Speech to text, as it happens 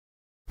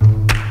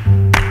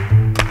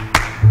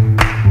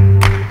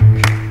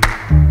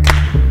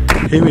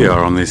Here we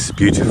are on this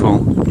beautiful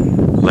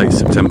late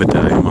September day.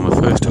 I'm on the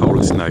first hole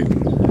at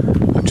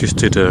Snowdon. I just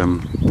did a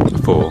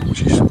 4,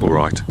 which is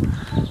alright.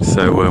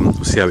 So we'll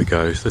see how it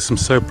goes. There's some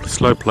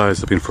slow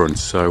players up in front,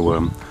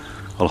 so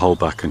I'll hold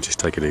back and just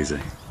take it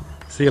easy.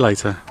 See you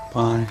later.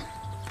 Bye.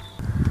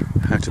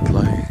 How to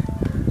play.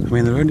 I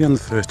mean, they're only on the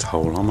first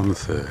hole, I'm on the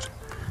third.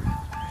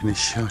 And it's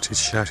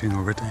shouting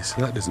already, so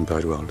that doesn't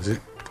bode well, does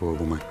it? Poor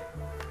woman.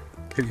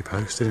 Get you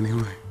posted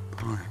anyway.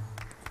 Bye.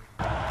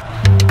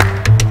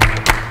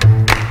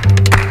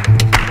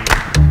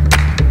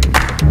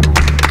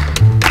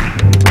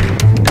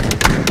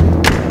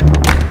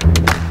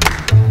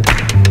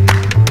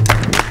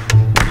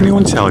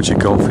 Anyone tells you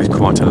golf is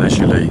quite a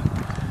leisurely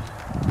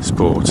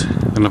sport,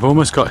 and I've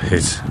almost got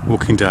hit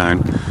walking down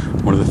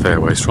one of the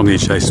fairways from the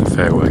adjacent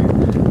fairway.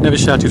 Never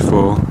shouted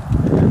for,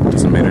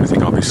 doesn't mean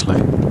anything obviously.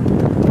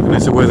 And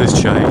as the weather's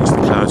changed,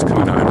 the clouds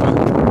coming over,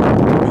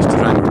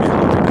 Mr. Angry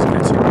behind is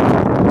getting,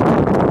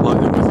 like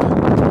the weather,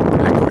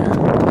 angrier.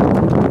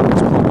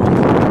 It's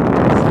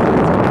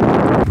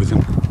probably with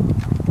them.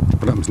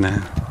 What happens now?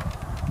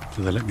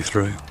 Do they let me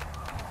through,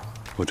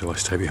 or do I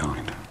stay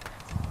behind?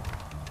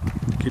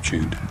 Keep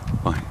tuned.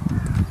 Bye.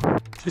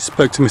 Just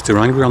spoke to Mr.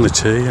 Angry on the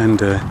tee and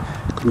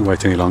couldn't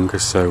wait any longer,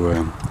 so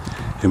him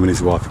and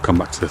his wife have come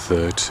back to the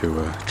third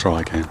to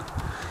try again.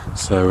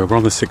 So we're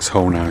on the 6th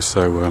hole now,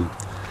 so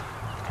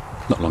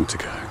not long to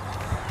go.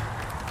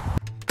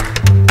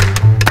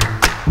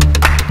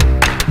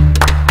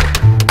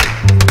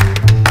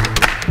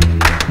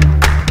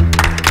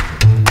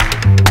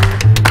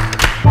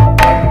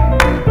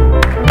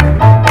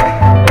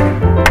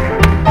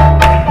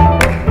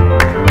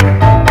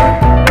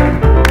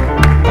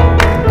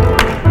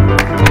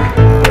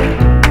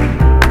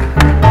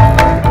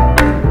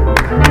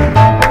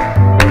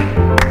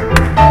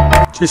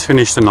 Just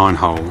finished the 9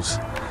 holes,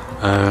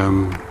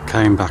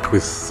 came back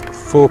with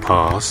 4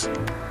 pars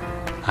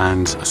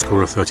and a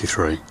score of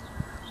 33.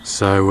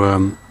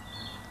 So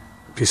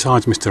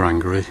besides Mr.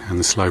 Angry and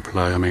the slow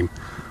play, I mean,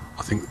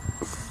 I think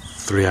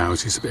 3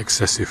 hours is a bit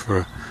excessive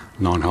for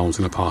 9 holes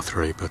in a par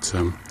 3, but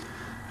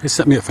it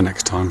set me up for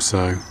next time,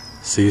 so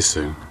see you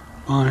soon.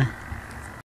 Bye.